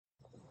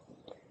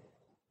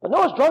But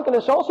Noah's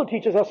drunkenness also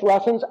teaches us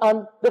lessons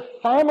on the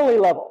family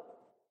level.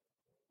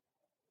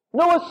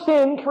 Noah's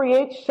sin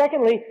creates,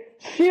 secondly,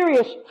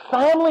 serious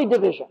family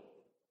division.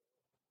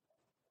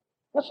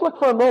 Let's look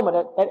for a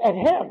moment at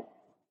Ham.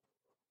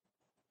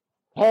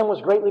 Ham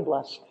was greatly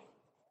blessed.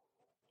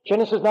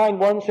 Genesis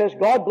 9:1 says,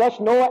 God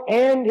blessed Noah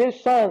and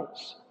his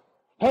sons.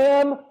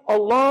 Ham,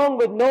 along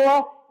with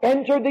Noah,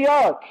 entered the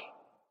ark.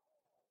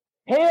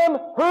 Ham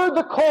heard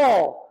the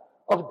call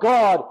of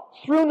God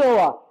through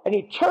Noah, and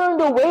he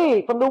turned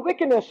away from the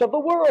wickedness of the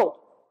world.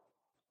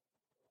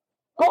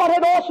 God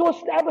had also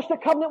established a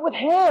covenant with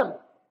Ham.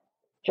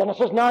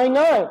 Genesis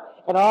 9:9,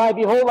 and I,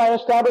 behold, I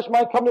establish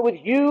my covenant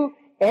with you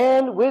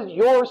and with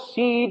your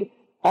seed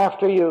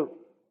after you.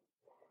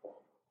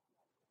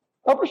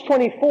 Now, verse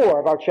 24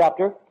 of our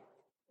chapter,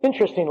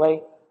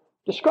 interestingly,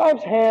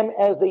 describes Ham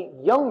as the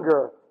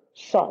younger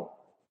son.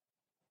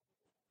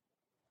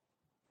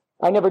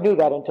 I never knew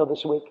that until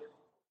this week.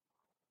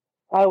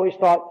 I always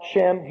thought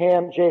Shem,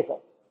 Ham,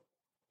 Japheth.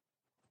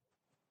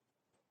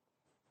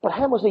 But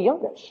Ham was the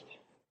youngest.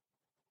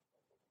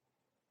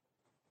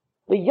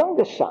 The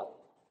youngest son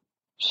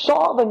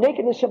saw the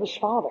nakedness of his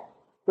father,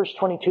 verse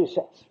 22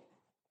 says,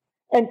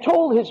 and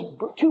told his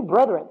two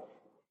brethren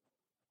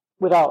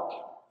without.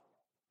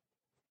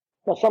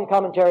 Now, some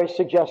commentaries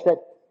suggest that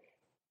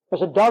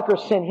there's a darker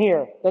sin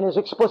here than is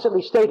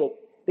explicitly stated,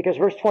 because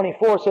verse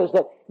 24 says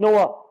that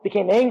Noah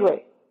became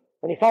angry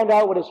when he found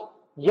out what his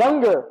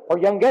younger or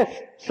youngest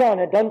son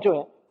had done to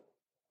him.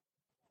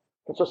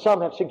 And so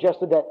some have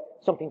suggested that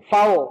something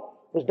foul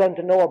was done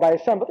to Noah by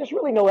his son, but there's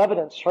really no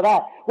evidence for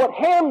that. What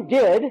Ham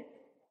did,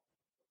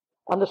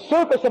 on the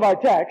surface of our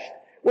text,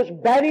 was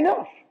bad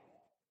enough.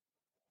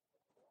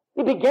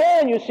 He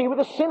began, you see, with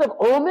a sin of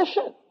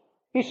omission.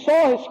 He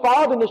saw his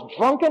father in this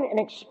drunken and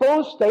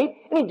exposed state,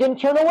 and he didn't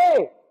turn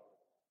away.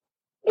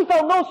 He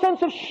felt no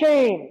sense of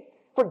shame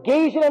for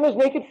gazing on his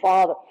naked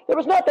father. There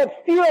was not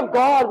that fear of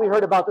God we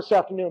heard about this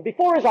afternoon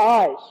before his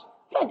eyes.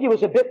 In fact, he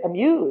was a bit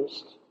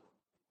amused.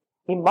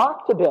 He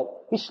mocked a bit.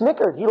 He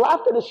snickered. He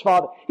laughed at his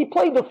father. He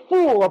played the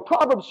fool of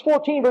Proverbs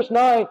 14, verse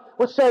 9,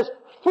 which says,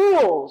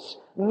 fools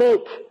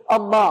make a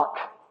mock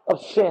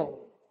of sin.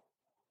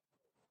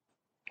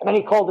 And then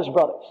he called his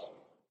brothers.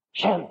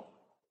 Shem,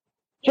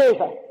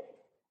 Japheth,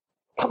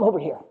 come over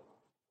here.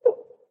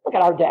 Look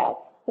at our dad.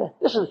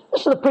 This is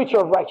the preacher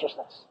of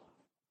righteousness.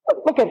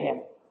 Look at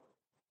him.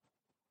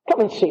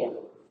 Come and see him.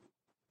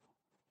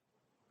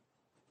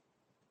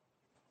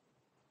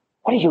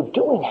 What are you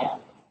doing, Ham?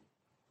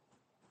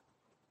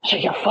 This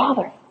is your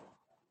father.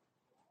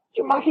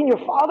 You're mocking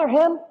your father,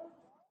 Ham?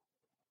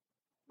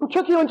 Who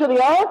took you into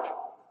the ark?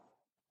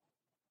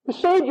 Who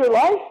saved your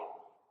life?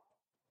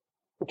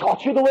 Who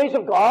taught you the ways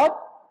of God?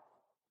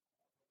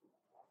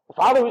 The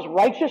Father whose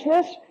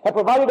righteousness had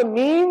provided a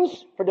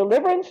means for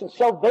deliverance and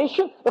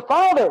salvation. The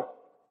Father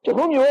to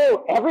whom you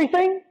owe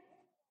everything.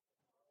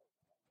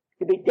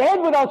 You'd be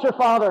dead without your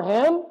father,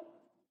 Ham.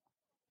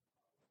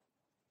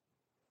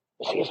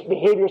 You see, his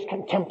behavior is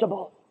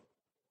contemptible.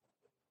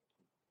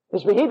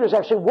 His behavior is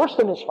actually worse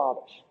than his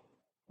father's.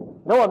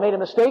 Noah made a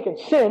mistake and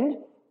sinned.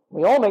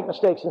 We all make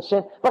mistakes and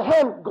sin. But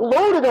Ham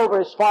gloated over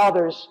his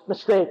father's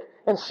mistake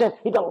and sin.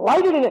 He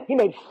delighted in it. He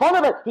made fun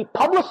of it. He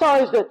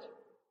publicized it.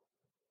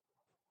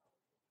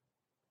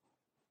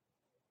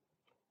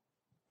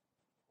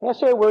 May I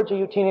say a word to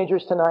you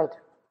teenagers tonight?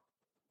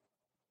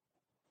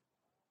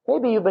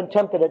 Maybe you've been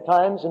tempted at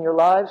times in your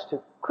lives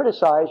to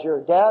criticize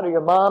your dad or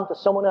your mom to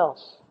someone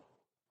else.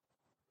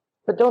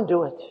 But don't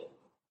do it.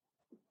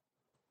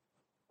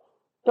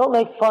 Don't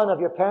make fun of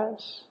your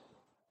parents.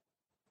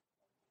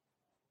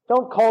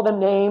 Don't call them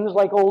names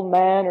like old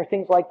man or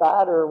things like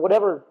that, or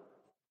whatever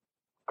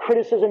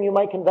criticism you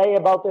might convey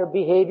about their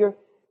behavior.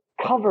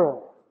 Cover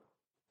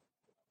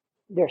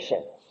their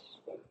sins.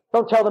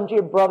 Don't tell them to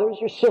your brothers,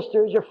 your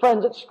sisters, your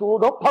friends at school.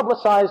 Don't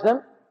publicize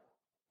them.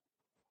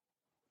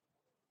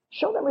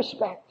 Show them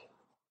respect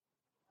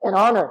and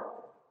honor,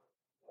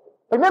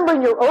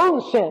 remembering your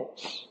own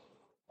sins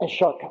and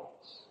shortcomings.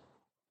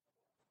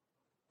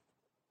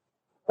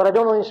 But I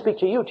don't only speak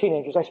to you,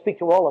 teenagers. I speak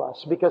to all of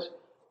us, because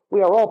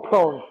we are all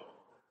prone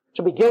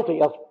to be guilty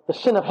of the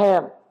sin of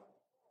Ham.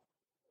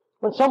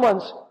 When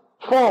someone's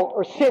fault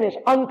or sin is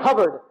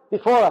uncovered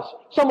before us,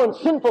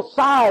 someone's sinful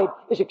side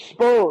is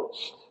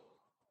exposed.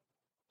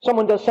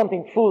 Someone does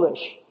something foolish,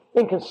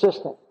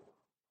 inconsistent.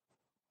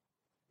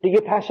 Do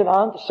you pass it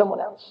on to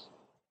someone else?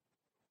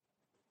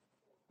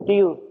 Do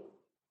you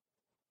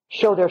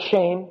show their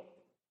shame,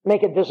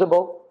 make it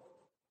visible,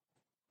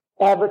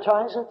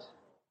 advertise it?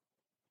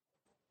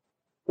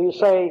 Do you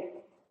say,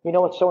 you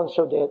know what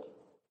so-and-so did?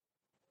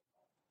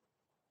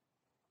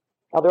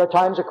 Now, there are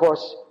times, of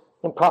course,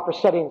 in proper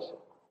settings,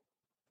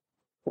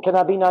 we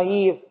cannot be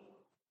naive,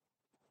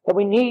 that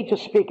we need to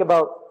speak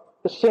about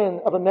the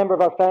sin of a member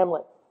of our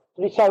family,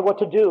 to decide what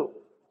to do,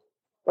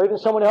 or even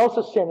someone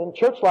else's sin in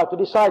church life, to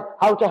decide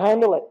how to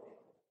handle it.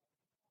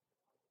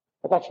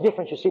 But that's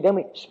different, you see. Then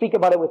we speak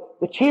about it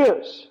with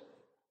tears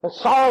and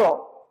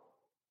sorrow.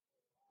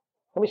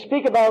 And we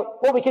speak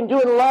about what we can do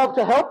in love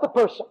to help the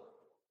person.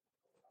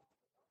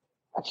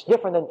 That's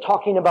different than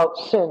talking about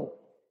sin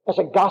as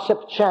a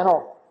gossip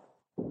channel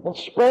and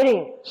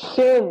spreading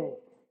sin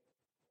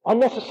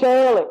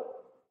unnecessarily.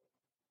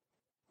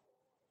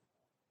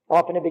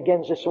 Often it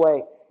begins this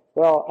way.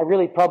 Well, I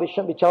really probably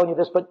shouldn't be telling you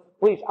this, but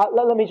please,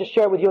 let me just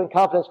share it with you in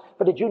confidence.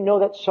 But did you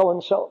know that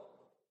so-and-so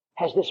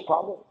has this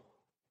problem?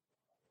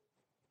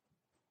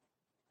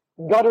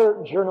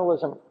 Gutter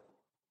journalism.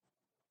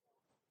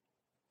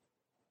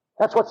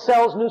 That's what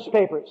sells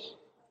newspapers.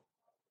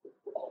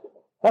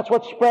 That's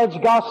what spreads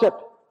gossip.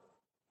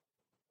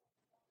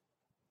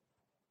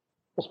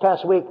 This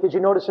past week, did you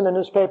notice in the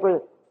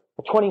newspaper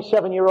a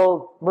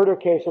 27-year-old murder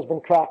case has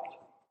been cracked?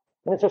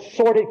 And it's a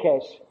sordid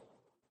case.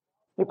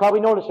 You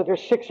probably noticed that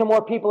there's 6 or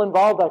more people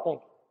involved, I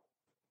think.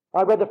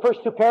 I read the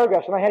first 2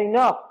 paragraphs and I had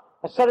enough.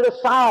 I set it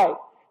aside.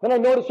 Then I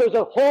noticed there's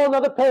a whole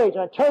other page,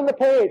 and I turned the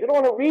page. I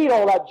don't want to read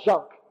all that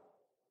junk.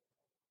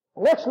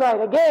 Next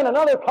night, again,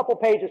 another couple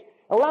pages.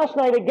 And last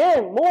night,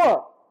 again,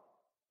 more.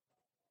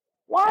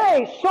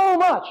 Why so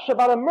much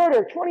about a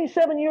murder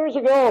 27 years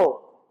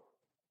ago?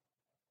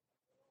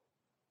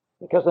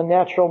 Because the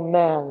natural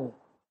man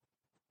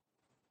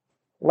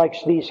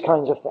likes these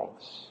kinds of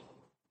things.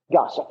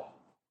 Gossip.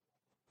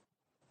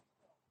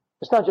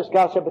 It's not just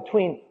gossip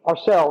between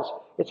ourselves.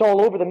 It's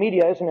all over the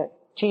media, isn't it?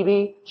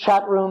 TV,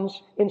 chat rooms,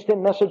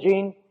 instant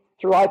messaging,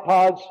 through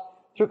iPods,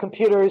 through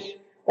computers.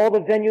 All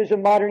the venues of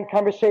modern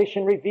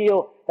conversation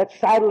reveal that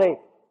sadly,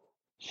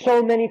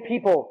 so many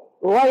people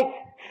like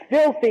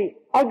filthy,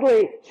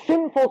 ugly,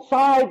 sinful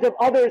sides of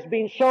others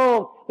being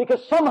shown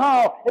because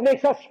somehow it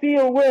makes us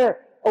feel we're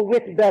a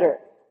whit better.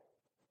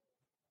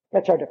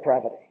 That's our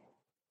depravity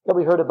that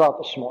we heard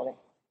about this morning.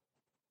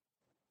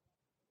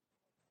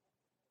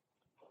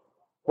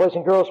 Boys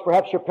and girls,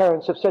 perhaps your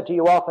parents have said to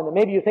you often, and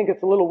maybe you think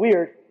it's a little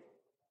weird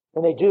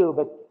when they do,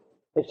 but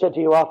they've said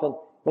to you often,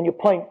 when you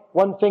point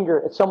one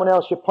finger at someone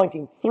else, you're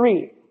pointing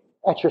 3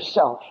 at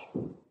yourself.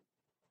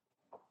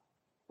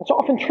 It's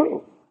often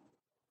true.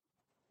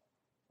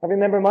 I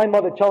remember my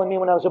mother telling me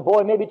when I was a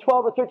boy, maybe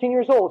 12 or 13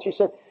 years old, she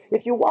said,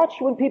 if you watch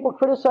when people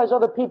criticize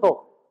other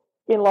people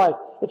in life,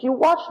 if you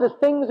watch the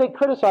things they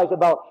criticize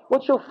about,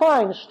 what you'll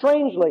find,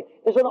 strangely,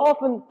 is that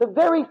often the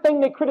very thing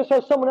they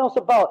criticize someone else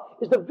about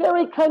is the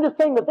very kind of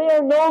thing that they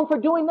are known for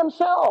doing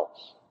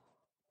themselves.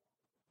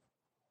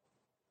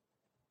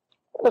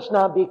 Let's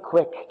not be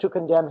quick to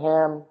condemn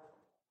him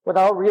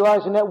without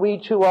realizing that we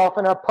too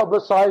often are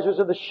publicizers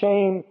of the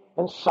shame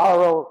and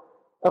sorrow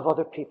of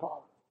other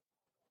people.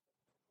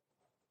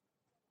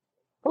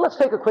 But let's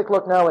take a quick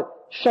look now at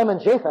Shem and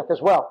Japheth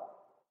as well.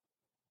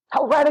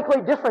 How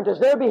radically different is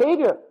their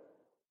behavior?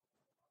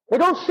 They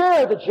don't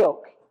share the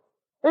joke.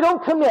 They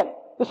don't commit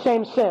the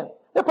same sin.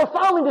 They're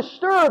profoundly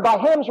disturbed by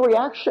Ham's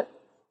reaction.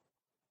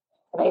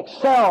 And they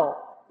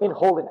excel in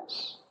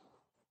holiness.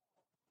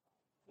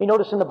 You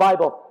notice in the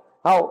Bible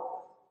how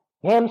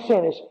Ham's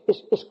sin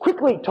is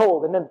quickly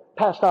told and then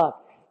passed on.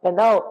 And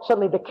now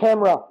suddenly the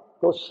camera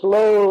goes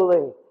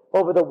slowly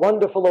over the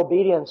wonderful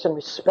obedience and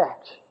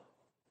respect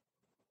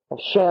of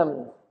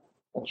Shem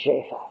and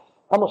Japheth.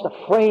 Almost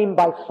a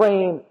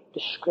frame-by-frame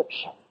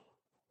description.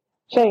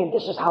 Saying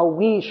this is how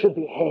we should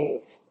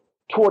behave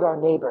toward our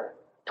neighbor,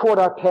 toward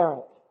our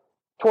parent,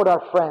 toward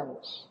our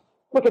friends.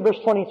 Look at verse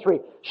 23.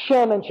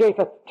 Shem and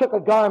Japheth took a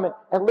garment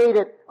and laid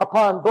it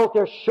upon both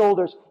their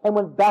shoulders and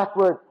went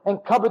backward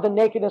and covered the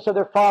nakedness of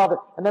their father.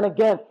 And then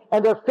again,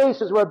 and their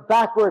faces were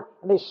backward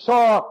and they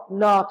saw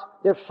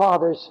not their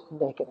father's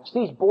nakedness.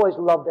 These boys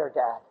loved their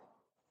dad.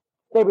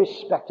 They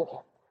respected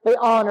him. They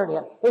honored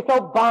him. They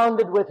felt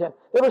bonded with him.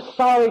 They were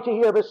sorry to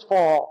hear of his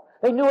fall.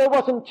 They knew it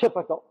wasn't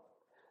typical.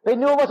 They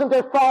knew it wasn't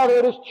their father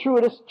at his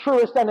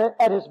truest and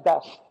at his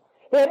best.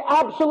 They had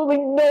absolutely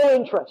no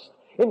interest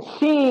in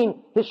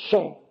seeing his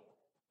shame.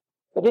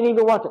 They didn't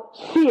even want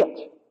to see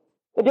it.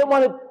 They didn't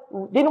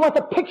want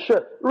the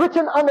picture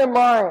written on their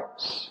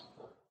minds.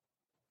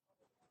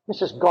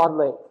 This is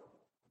godly,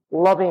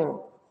 loving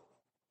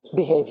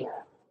behavior.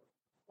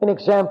 An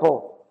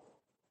example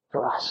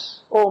for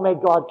us. Oh, may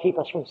God keep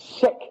us from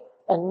sick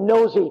and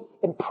nosy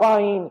and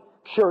prying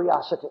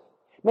curiosity.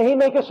 May He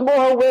make us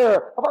more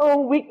aware of our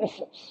own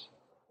weaknesses,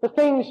 the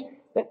things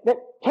that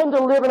tend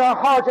to live in our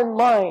heart and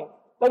mind,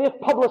 that if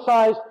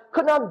publicized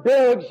could not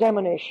bear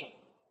examination.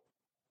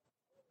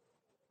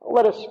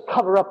 Let us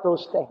cover up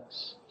those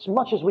things as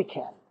much as we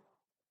can.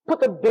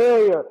 Put the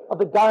barrier of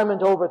the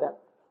garment over them.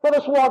 Let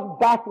us walk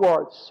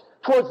backwards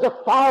towards the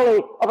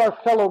folly of our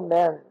fellow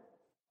men.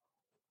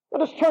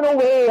 Let us turn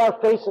away our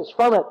faces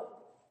from it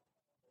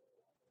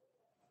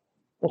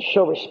and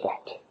show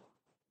respect.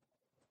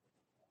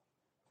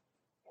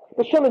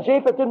 But Shem and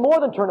Japheth did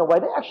more than turn away.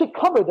 They actually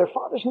covered their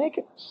father's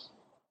nakedness.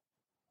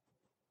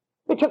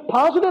 They took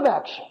positive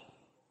action.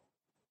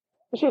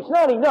 You see, it's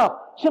not enough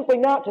simply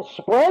not to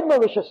spread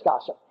malicious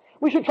gossip.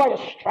 We should try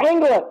to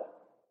strangle it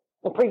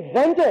and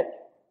prevent it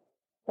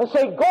and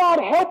say, God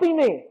helping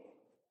me.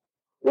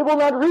 It will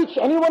not reach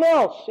anyone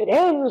else. It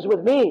ends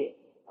with me.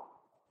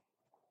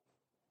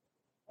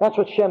 That's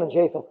what Shem and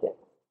Japheth did.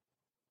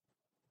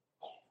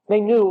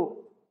 They knew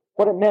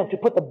what it meant to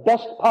put the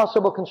best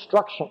possible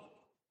construction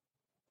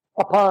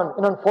upon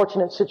an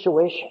unfortunate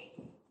situation.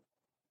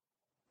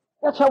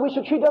 That's how we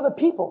should treat other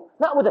people.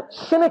 Not with a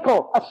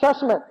cynical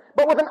assessment,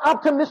 but with an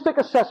optimistic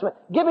assessment,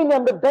 giving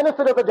them the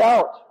benefit of the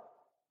doubt,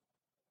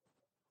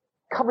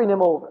 covering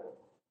them over.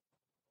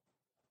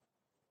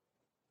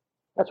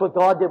 That's what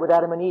God did with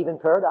Adam and Eve in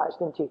paradise,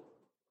 didn't he?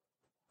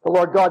 The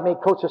Lord God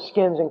made coats of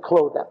skins and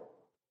clothed them.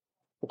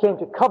 He came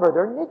to cover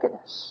their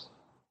nakedness,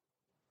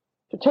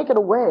 to take it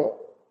away,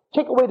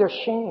 take away their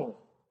shame.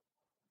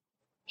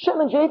 Shem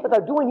and Japheth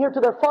are doing here to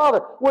their father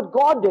what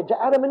God did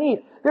to Adam and Eve.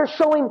 They're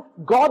showing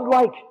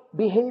godlike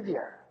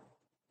behavior.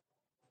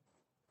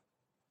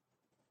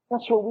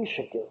 That's what we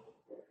should do.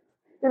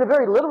 In a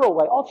very literal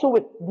way. Also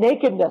with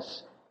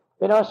nakedness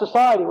in our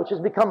society, which has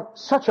become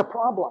such a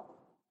problem.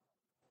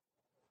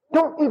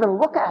 Don't even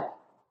look at it.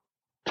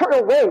 Turn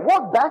away.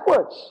 Walk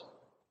backwards.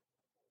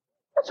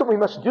 That's what we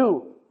must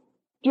do.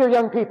 Dear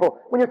young people,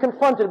 when you're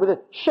confronted with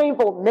the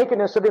shameful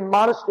nakedness of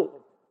immodesty,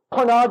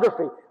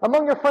 pornography,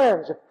 among your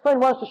friends, a friend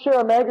wants to share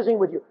a magazine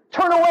with you,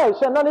 turn away.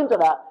 Say, I'm not into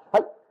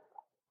that.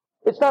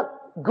 It's not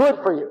good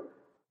for you.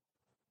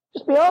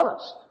 Just be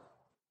honest.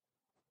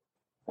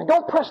 And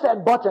don't press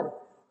that button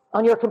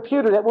on your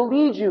computer that will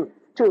lead you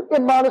to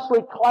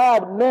immodestly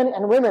clad men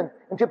and women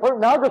into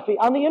pornography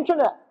on the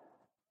internet.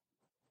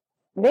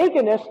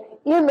 Nakedness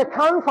in the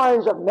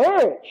confines of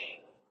marriage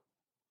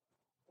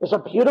is a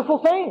beautiful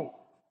thing.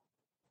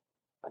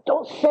 But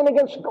don't sin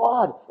against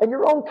God and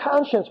your own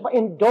conscience by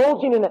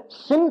indulging in it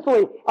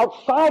sinfully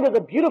outside of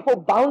the beautiful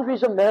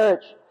boundaries of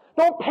marriage.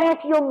 Don't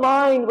pack your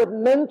mind with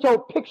mental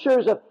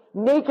pictures of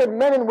naked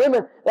men and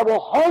women that will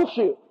haunt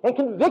you and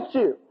convict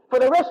you for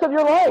the rest of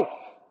your life.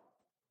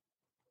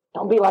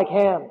 Don't be like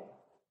Ham.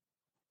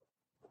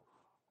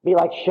 Be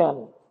like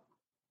Shem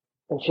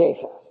and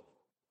Japheth.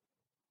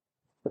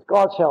 With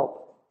God's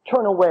help,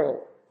 turn away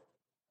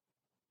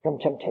from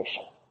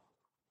temptation.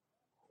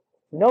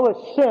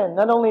 Noah's sin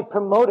not only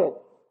promoted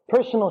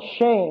personal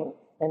shame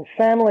and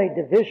family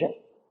division,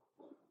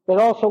 but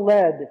also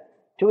led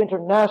to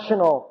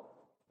international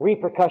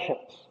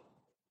repercussions.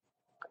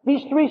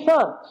 These three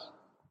sons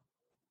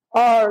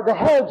are the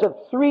heads of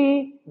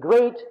three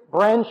great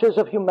branches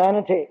of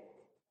humanity.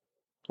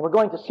 We're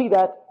going to see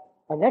that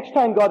next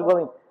time, God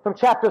willing, from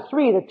chapter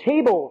 3, the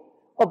table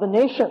of the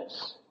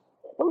nations.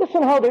 But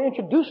listen how they're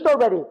introduced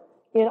already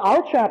in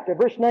our chapter,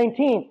 verse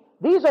 19.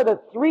 These are the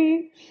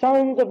three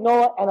sons of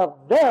Noah, and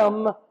of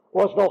them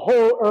was the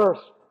whole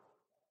earth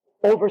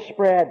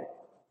overspread.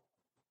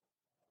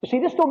 You see,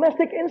 this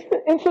domestic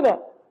incident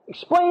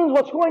explains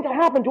what's going to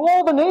happen to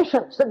all the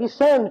nations that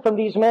descend from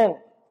these men.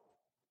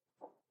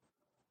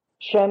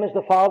 Shem is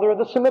the father of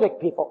the Semitic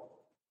people.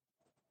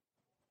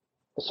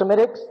 The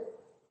Semitics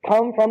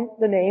come from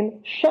the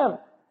name Shem.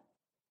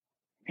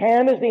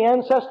 Ham is the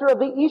ancestor of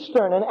the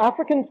Eastern and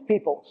African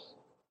peoples.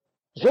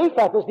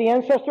 Japheth is the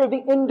ancestor of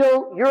the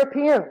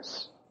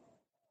Indo-Europeans.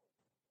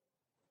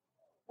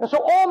 And so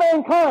all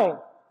mankind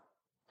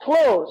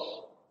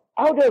flows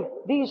out of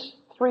these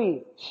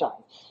three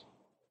sons.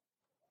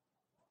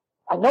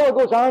 And Noah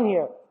goes on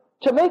here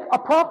to make a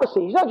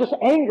prophecy. He's not just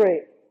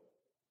angry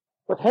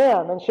with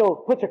Ham and so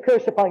puts a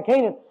curse upon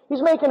Canaan.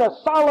 He's making a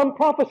solemn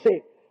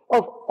prophecy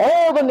of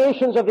all the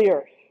nations of the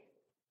earth.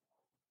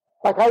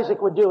 Like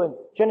Isaac would do in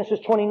Genesis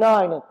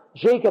 29 and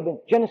Jacob in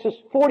Genesis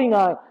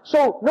 49.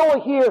 So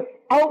Noah here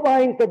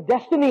outlines the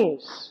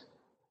destinies,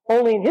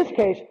 only in his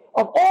case,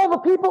 of all the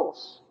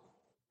peoples.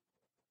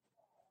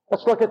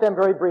 Let's look at them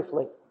very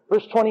briefly.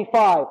 Verse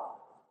 25,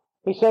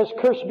 he says,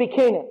 Cursed be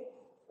Canaan,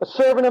 a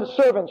servant of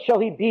servants shall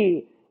he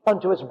be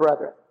unto his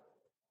brethren.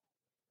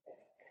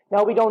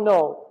 Now we don't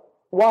know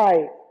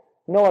why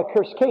Noah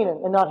cursed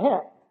Canaan and not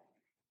Ham.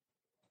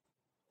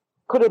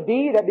 Could it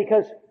be that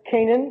because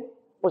Canaan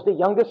was the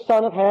youngest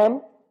son of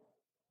Ham,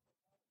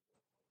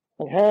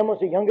 and Ham was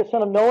the youngest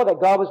son of Noah,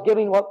 that God was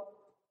giving what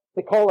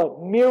they call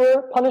a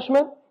mirror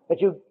punishment,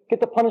 that you get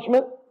the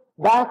punishment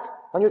back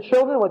on your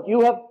children, what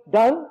you have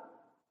done?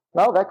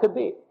 No, that could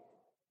be.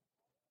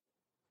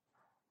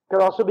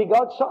 Could also be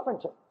God's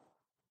sovereignty.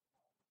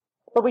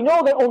 But we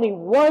know that only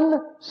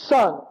one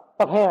son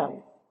of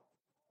Ham,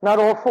 not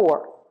all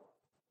four,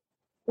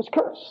 was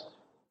cursed.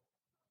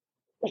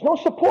 There's no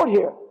support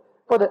here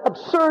for the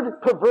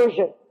absurd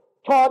perversion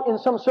taught in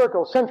some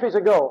circles centuries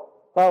ago,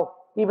 well,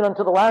 even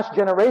until the last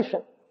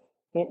generation,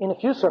 in a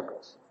few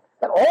circles,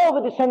 that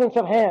all the descendants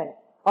of Ham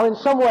are in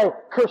some way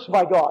cursed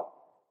by God.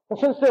 And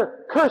since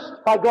they're cursed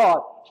by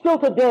God, still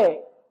today,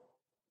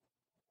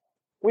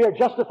 we are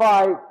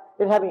justified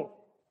in having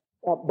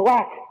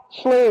black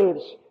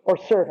slaves or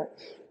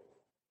servants.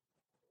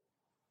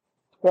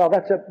 Well,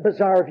 that's a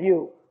bizarre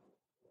view.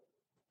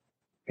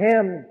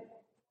 Ham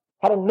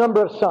had a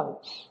number of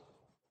sons.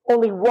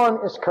 Only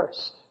one is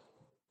cursed.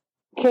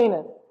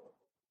 Canaan.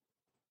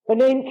 The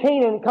name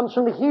Canaan comes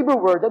from the Hebrew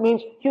word that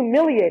means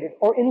humiliated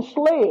or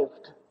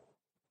enslaved.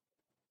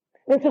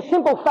 And it's a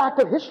simple fact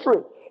of history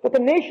that the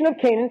nation of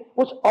Canaan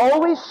was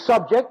always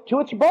subject to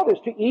its brothers,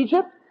 to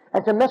Egypt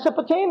and to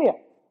Mesopotamia.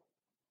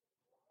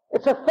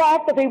 It's a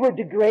fact that they were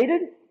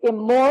degraded,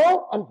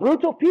 immoral, and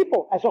brutal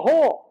people as a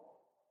whole.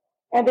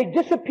 And they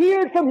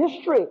disappeared from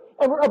history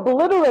and were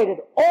obliterated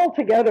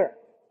altogether.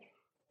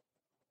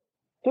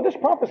 So this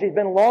prophecy has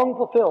been long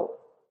fulfilled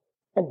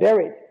and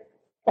buried,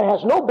 and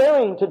has no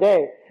bearing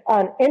today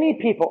on any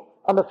people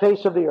on the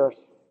face of the earth.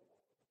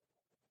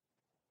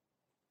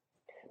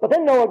 But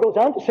then Noah goes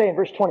on to say in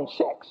verse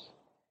 26,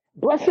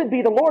 "Blessed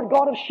be the Lord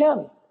God of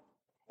Shem,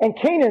 and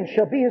Canaan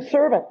shall be his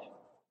servant."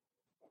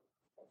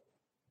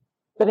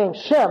 The name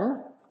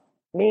Shem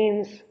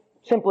means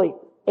simply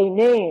a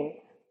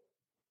name.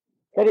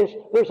 That is,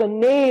 there's a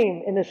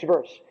name in this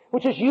verse,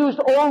 which is used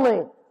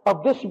only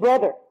of this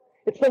brother.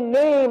 It's the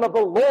name of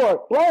the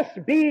Lord.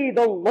 Blessed be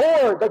the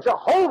Lord, the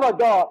Jehovah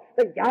God,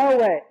 the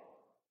Yahweh,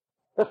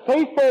 the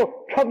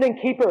faithful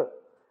covenant keeper.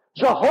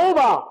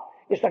 Jehovah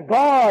is the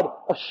God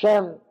of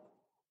Shem.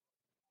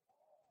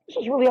 This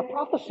is really a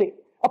prophecy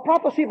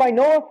by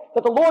Noah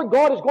that the Lord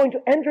God is going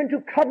to enter into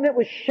covenant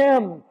with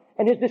Shem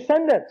and his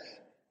descendants.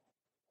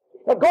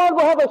 That God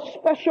will have a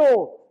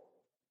special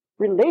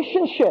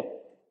relationship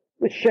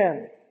with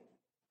Shem.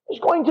 Is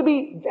going to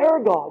be their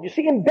God. You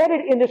see,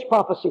 embedded in this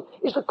prophecy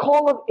is the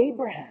call of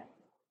Abraham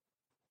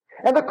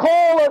and the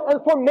call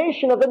and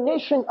formation of the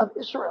nation of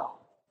Israel.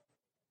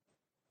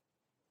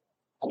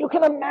 And you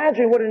can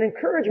imagine what an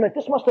encouragement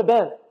this must have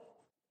been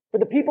for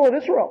the people of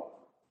Israel,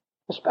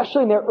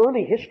 especially in their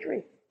early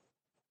history.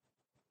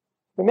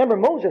 Remember,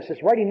 Moses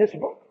is writing this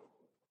book.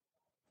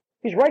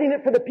 He's writing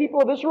it for the people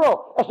of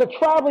Israel as they're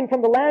traveling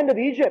from the land of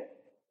Egypt.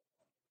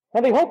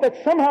 And they hope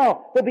that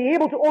somehow they'll be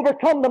able to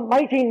overcome the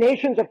mighty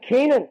nations of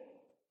Canaan.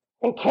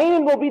 And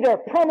Canaan will be their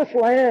promised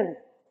land.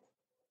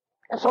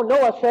 And so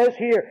Noah says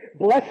here,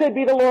 "Blessed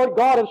be the Lord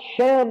God of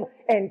Shem,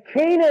 and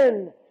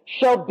Canaan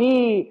shall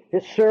be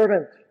his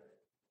servant."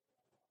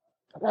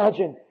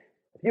 Imagine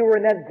if you were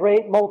in that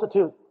great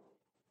multitude,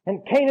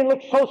 and Canaan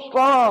looked so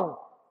strong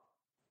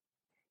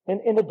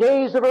in the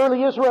days of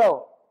early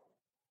Israel.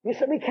 You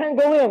said, "We can't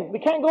go in. We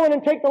can't go in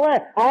and take the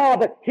land."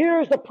 But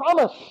here's the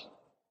promise.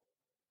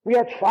 We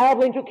are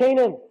traveling to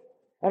Canaan.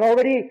 And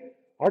already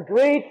our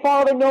great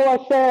father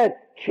Noah said,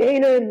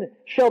 "Canaan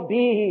shall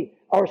be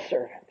our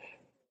servant.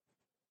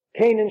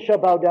 Canaan shall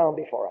bow down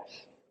before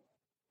us."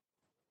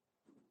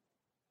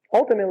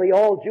 Ultimately,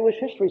 all Jewish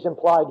history is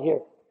implied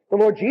here. The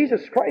Lord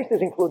Jesus Christ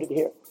is included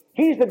here.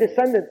 He's the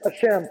descendant of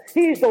Shem.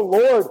 He's the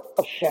Lord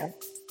of Shem.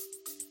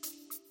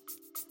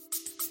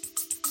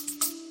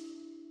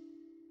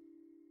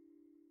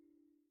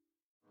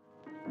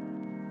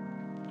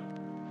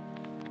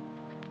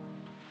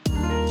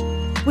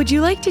 Would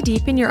you like to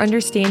deepen your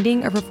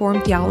understanding of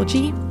Reformed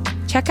theology?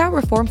 Check out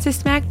Reformed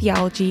Systematic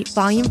Theology,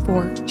 Volume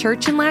 4,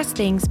 Church and Last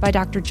Things by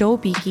Dr. Joel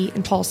Beakey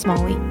and Paul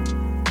Smalley.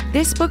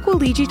 This book will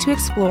lead you to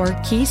explore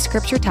key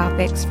scripture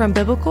topics from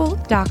biblical,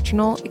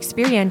 doctrinal,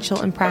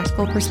 experiential, and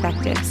practical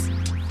perspectives.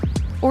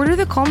 Order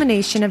the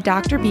culmination of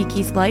Dr.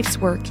 Beakey's life's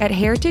work at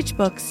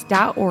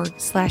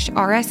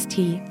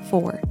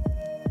heritagebooks.org/RST4.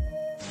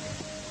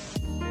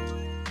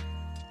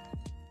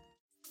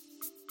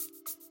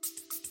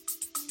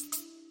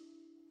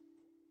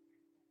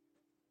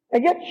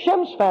 And yet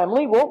Shem's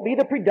family won't be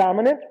the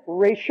predominant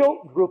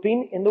racial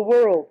grouping in the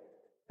world.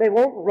 They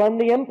won't run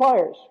the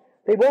empires.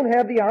 They won't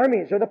have the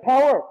armies or the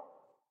power.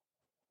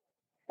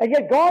 And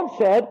yet God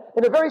said,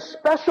 in a very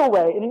special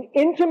way, in an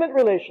intimate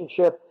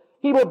relationship,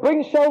 He will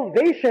bring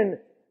salvation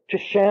to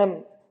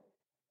Shem.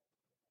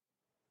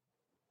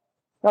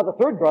 Now the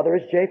third brother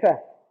is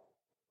Japheth.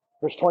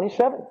 Verse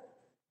 27.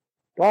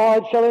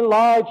 God shall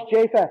enlarge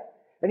Japheth,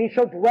 and he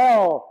shall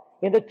dwell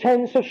in the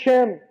tents of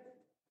Shem.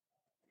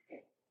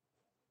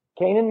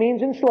 Canaan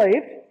means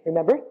enslaved,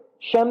 remember.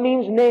 Shem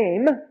means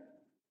name.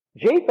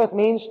 Japheth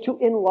means to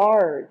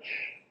enlarge.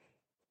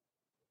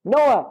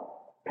 Noah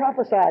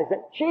prophesies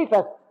that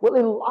Japheth will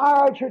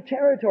enlarge her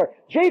territory.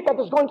 Japheth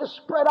is going to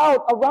spread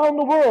out around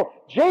the world.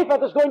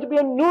 Japheth is going to be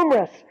a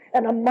numerous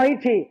and a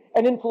mighty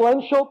and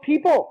influential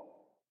people.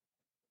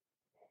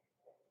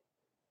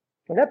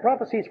 And that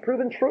prophecy is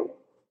proven true.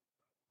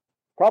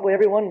 Probably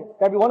every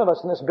one of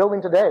us in this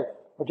building today,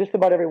 or just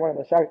about every one of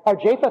us, are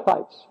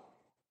Japhethites.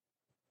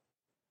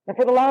 And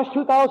for the last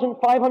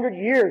 2,500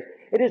 years,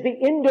 it is the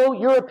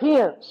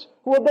Indo-Europeans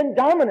who have been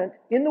dominant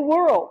in the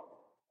world.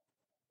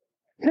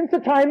 Since the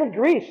time of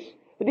Greece,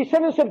 the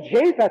descendants of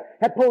Japheth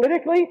have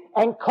politically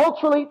and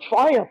culturally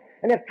triumphed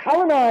and have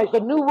colonized a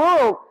new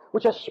world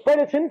which has spread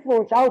its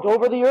influence out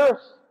over the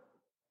earth.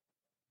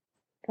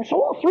 And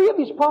so all three of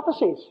these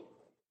prophecies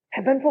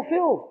have been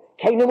fulfilled.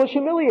 Canaan was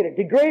humiliated,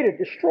 degraded,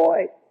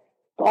 destroyed.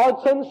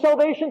 God sends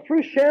salvation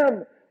through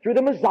Shem, through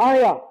the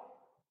Messiah,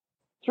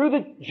 through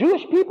the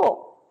Jewish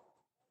people.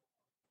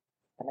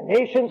 And the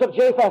nations of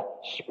Japheth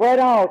spread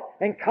out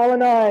and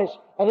colonized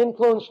and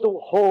influenced the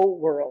whole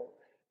world.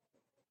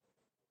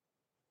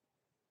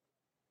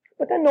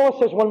 But then Noah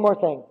says one more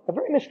thing, a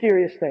very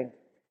mysterious thing.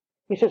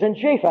 He says, "And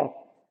Japheth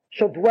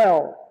shall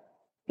dwell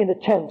in the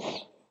tents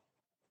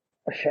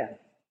of Shem."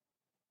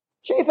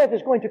 Japheth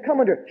is going to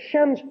come under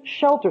Shem's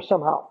shelter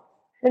somehow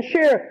and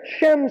share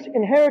Shem's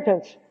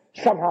inheritance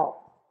somehow.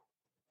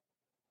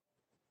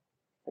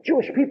 The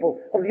Jewish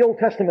people of the Old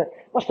Testament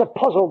must have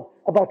puzzled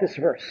about this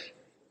verse.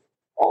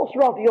 All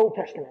throughout the Old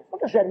Testament.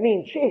 What does that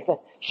mean? Japheth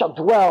shall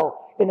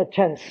dwell in the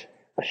tents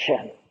of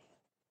Shem.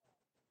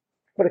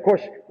 But of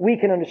course, we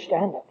can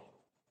understand it.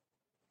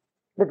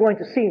 We're going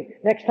to see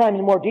next time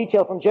in more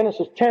detail from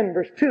Genesis 10,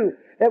 verse 2,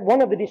 that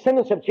one of the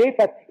descendants of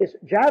Japheth is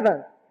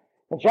Javan.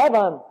 And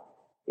Javan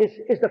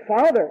is the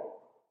father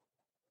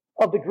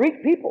of the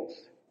Greek peoples.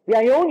 The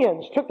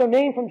Ionians took their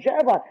name from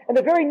Javan. And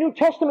the very New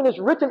Testament is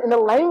written in the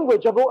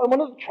language of one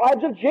of the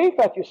tribes of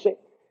Japheth, you see.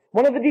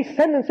 One of the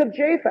descendants of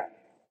Japheth.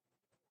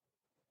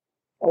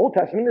 The Old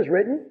Testament is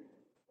written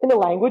in the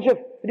language of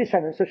the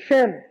descendants of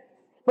Shem.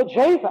 But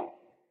Japheth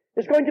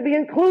is going to be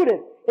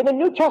included in the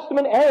New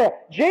Testament era.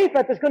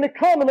 Japheth is going to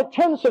come in the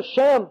tents of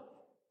Shem.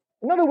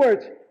 In other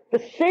words, the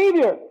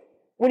Savior,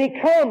 when He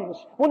comes,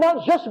 will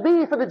not just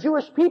be for the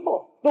Jewish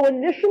people, though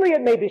initially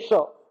it may be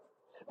so.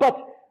 But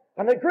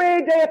on the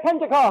great day of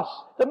Pentecost,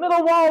 the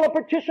middle wall of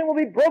partition will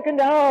be broken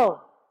down,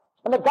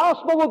 and the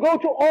gospel will go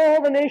to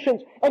all the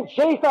nations, and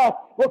Japheth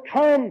will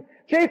come.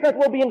 Japheth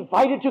will be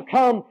invited to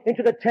come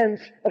into the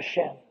tents of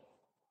Shem.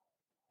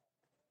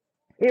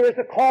 Here is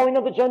the calling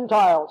of the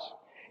Gentiles.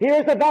 Here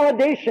is the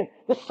validation,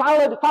 the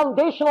solid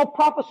foundational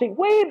prophecy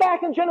way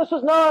back in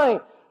Genesis 9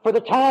 for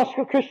the task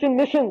of Christian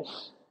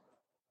missions.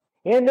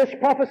 In this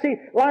prophecy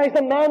lies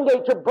the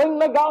mandate to bring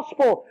the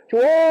gospel to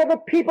all the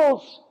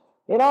peoples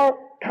in our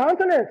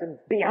continent and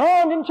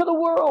beyond into the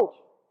world.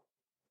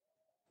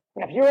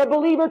 And if you're a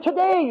believer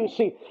today, you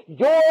see,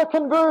 your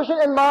conversion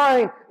and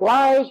mine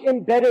lies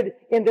embedded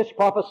in this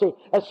prophecy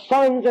as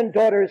sons and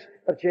daughters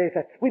of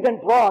Japheth. We've been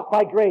brought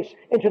by grace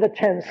into the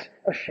tents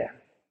of Shem.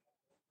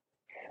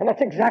 And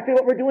that's exactly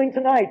what we're doing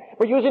tonight.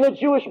 We're using a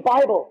Jewish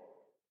Bible,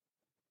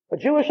 a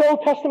Jewish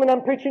Old Testament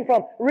I'm preaching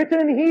from, written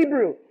in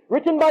Hebrew,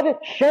 written by the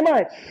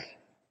Shemites.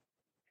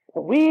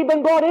 But we've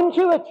been brought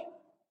into it,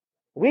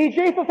 we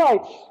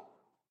Japhethites.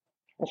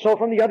 And so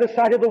from the other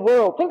side of the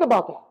world, think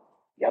about that,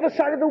 the other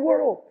side of the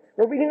world,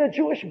 we're reading a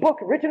Jewish book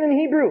written in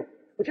Hebrew,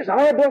 which is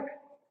our book.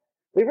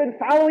 We've been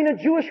following a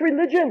Jewish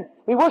religion.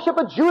 We worship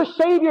a Jewish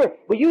Savior.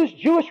 We use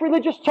Jewish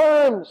religious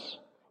terms.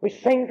 We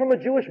sing from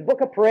a Jewish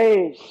book of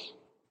praise.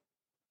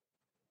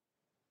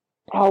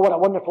 Oh, what a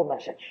wonderful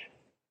message.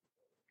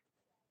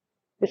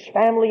 This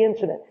family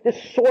incident,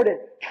 this sordid,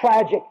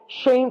 tragic,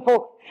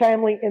 shameful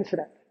family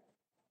incident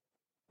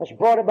has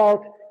brought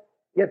about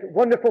yet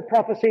wonderful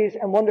prophecies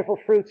and wonderful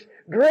fruits.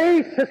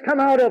 Grace has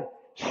come out of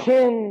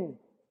sin.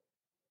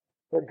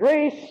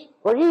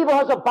 Where evil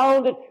has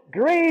abounded,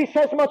 grace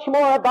has much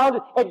more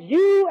abounded. And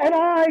you and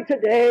I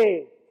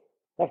today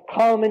have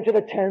come into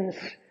the tents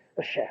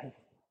of Shem.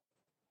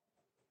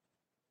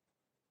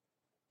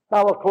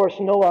 Now, of course,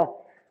 Noah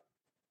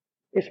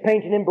is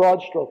painting in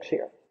broad strokes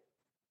here.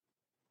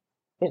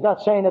 He's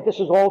not saying that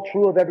this is all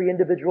true of every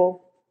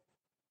individual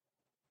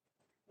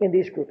in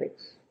these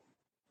groupings.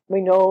 We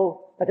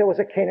know that there was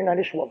a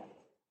Canaanitish woman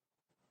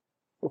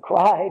who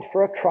cried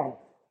for a crumb,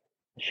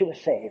 and she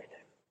was saved.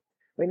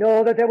 We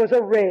know that there was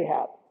a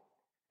Rahab,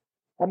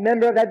 a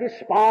member of that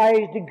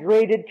despised,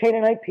 degraded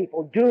Canaanite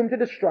people, doomed to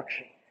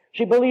destruction.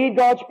 She believed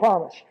God's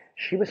promise.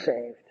 She was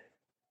saved.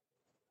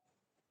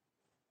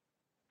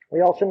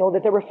 We also know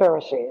that there were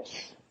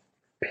Pharisees,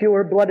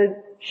 pure-blooded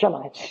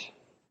Shemites,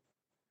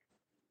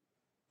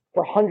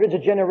 for hundreds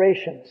of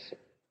generations,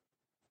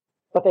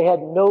 but they had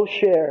no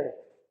share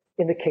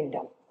in the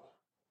kingdom,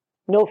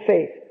 no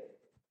faith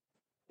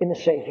in the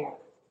Savior.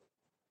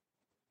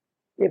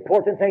 The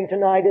important thing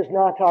tonight is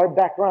not our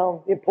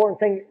background. The important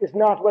thing is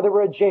not whether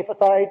we're a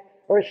Japhethite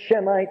or a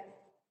Shemite.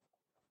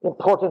 The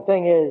important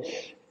thing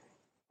is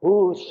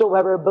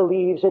whosoever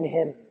believes in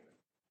Him,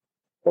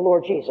 the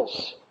Lord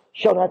Jesus,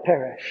 shall not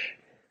perish,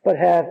 but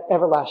have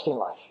everlasting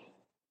life.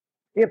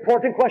 The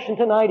important question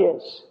tonight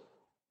is,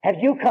 have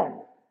you come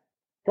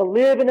to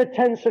live in the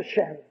tents of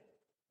Shem?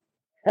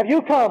 Have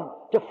you come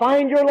to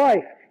find your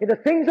life in the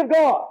things of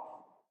God?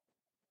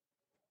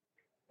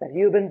 Have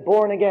you been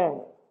born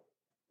again?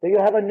 Do you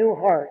have a new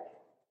heart?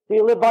 Do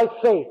you live by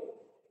faith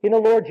in the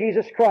Lord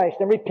Jesus Christ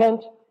and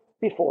repent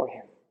before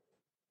Him?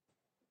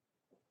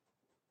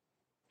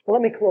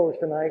 Well, let me close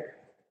tonight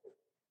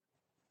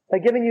by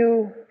giving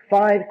you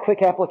 5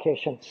 quick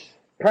applications,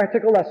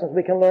 practical lessons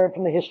we can learn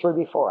from the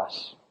history before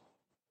us,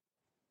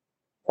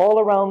 all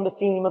around the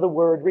theme of the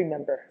word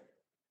remember.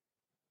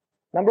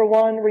 Number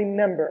 1,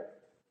 remember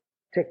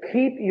to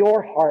keep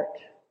your heart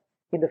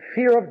in the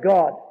fear of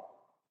God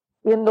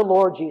in the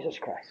Lord Jesus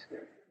Christ.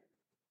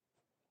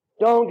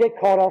 Don't get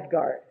caught off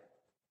guard.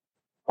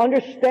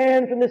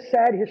 Understand from this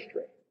sad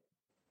history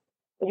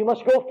that you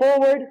must go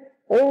forward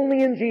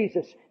only in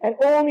Jesus and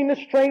only in the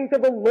strength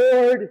of the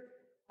Lord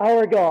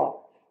our God.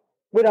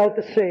 Without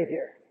the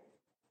Savior,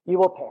 you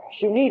will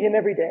perish. You need Him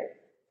every day.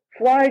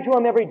 Fly to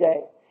Him every day.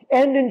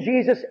 End in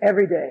Jesus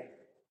every day.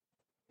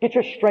 Get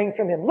your strength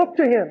from Him. Look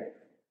to Him.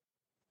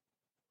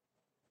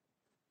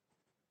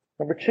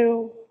 Number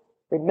 2,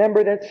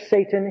 remember that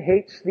Satan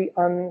hates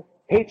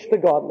the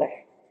godly.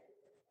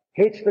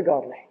 Hates the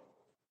godly.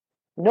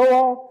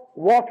 Noah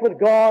walked with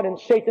God and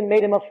Satan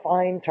made him a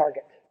fine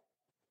target.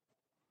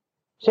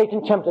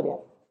 Satan tempted him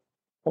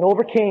and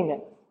overcame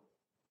him.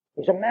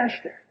 He's a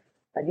master.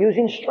 and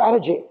using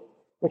strategy,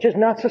 which is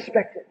not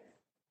suspected.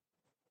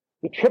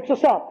 He trips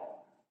us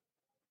up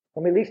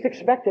when we least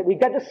expect it. We've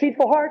got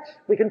deceitful hearts.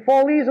 We can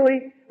fall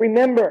easily.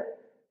 Remember,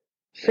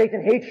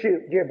 Satan hates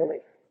you, dear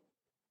believer.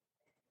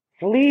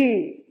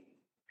 Flee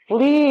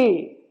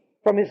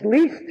from his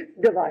least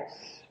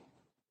device.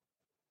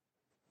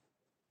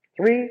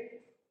 3,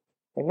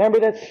 remember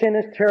that sin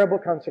has terrible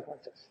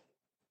consequences.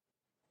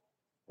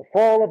 The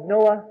fall of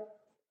Noah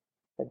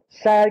had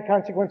sad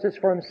consequences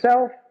for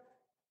himself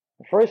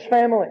and for his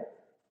family,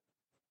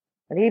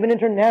 and even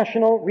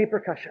international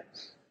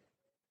repercussions.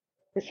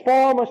 His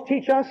fall must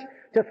teach us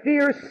to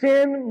fear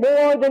sin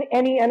more than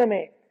any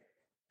enemy.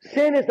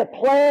 Sin is the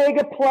plague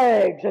of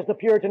plagues, as the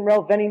Puritan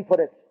Ralph Venning put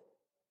it.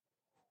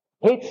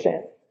 Hate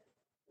sin.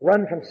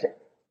 Run from sin.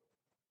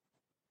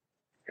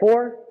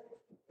 4,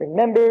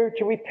 remember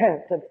to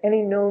repent of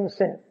any known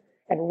sin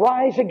and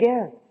rise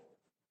again.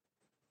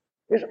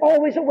 There's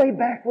always a way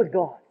back with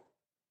God.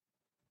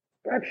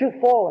 Perhaps you've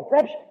fallen.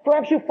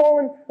 Perhaps you've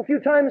fallen a few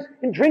times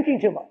in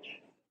drinking too much.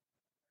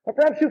 Or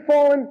perhaps you've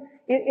fallen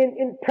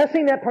in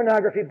pressing that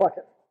pornography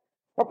button.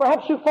 Or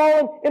perhaps you've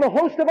fallen in a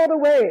host of other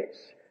ways.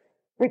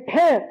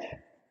 Repent.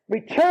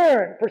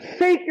 Return.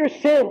 Forsake your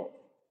sin.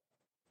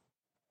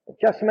 The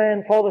just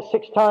man falleth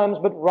 6 times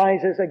but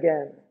rises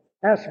again.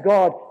 Ask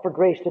God for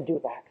grace to do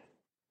that.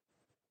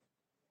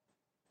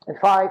 And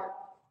 5,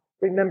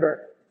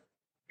 remember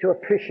to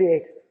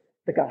appreciate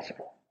the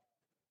gospel.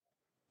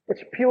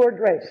 It's pure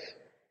grace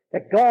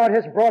that God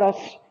has brought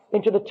us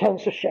into the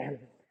tents of Shem.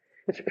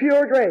 It's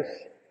pure grace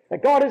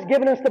that God has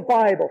given us the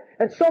Bible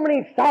and so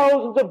many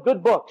thousands of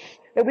good books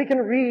that we can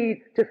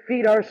read to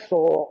feed our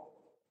soul.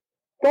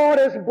 God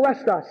has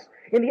blessed us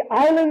in the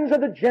islands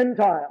of the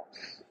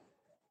Gentiles.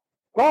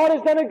 God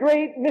has done a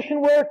great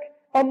mission work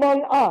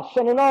among us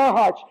and in our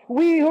hearts.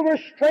 We who were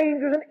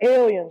strangers and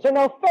aliens are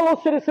now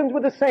fellow citizens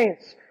with the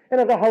saints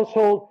and of the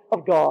household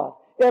of God.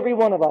 Every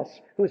one of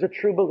us who is a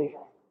true believer.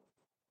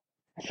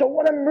 So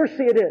what a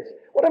mercy it is.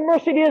 What a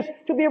mercy it is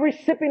to be a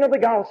recipient of the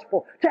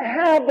gospel, to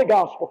have the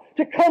gospel,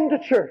 to come to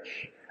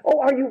church. Oh,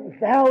 are you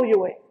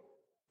valuing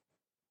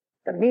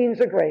the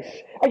means of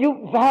grace? Are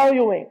you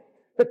valuing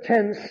the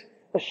tents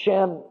of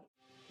Shem?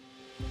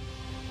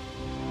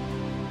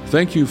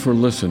 Thank you for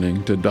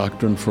listening to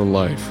Doctrine for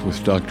Life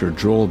with Dr.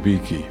 Joel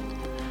Beeke.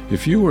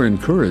 If you were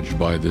encouraged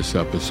by this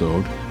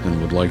episode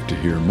and would like to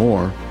hear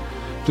more,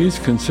 please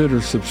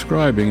consider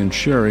subscribing and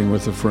sharing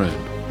with a friend.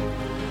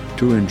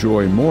 To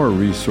enjoy more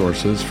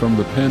resources from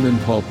the pen and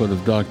pulpit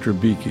of Dr.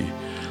 Beeke,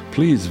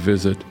 please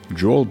visit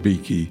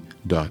joelbeeke.org.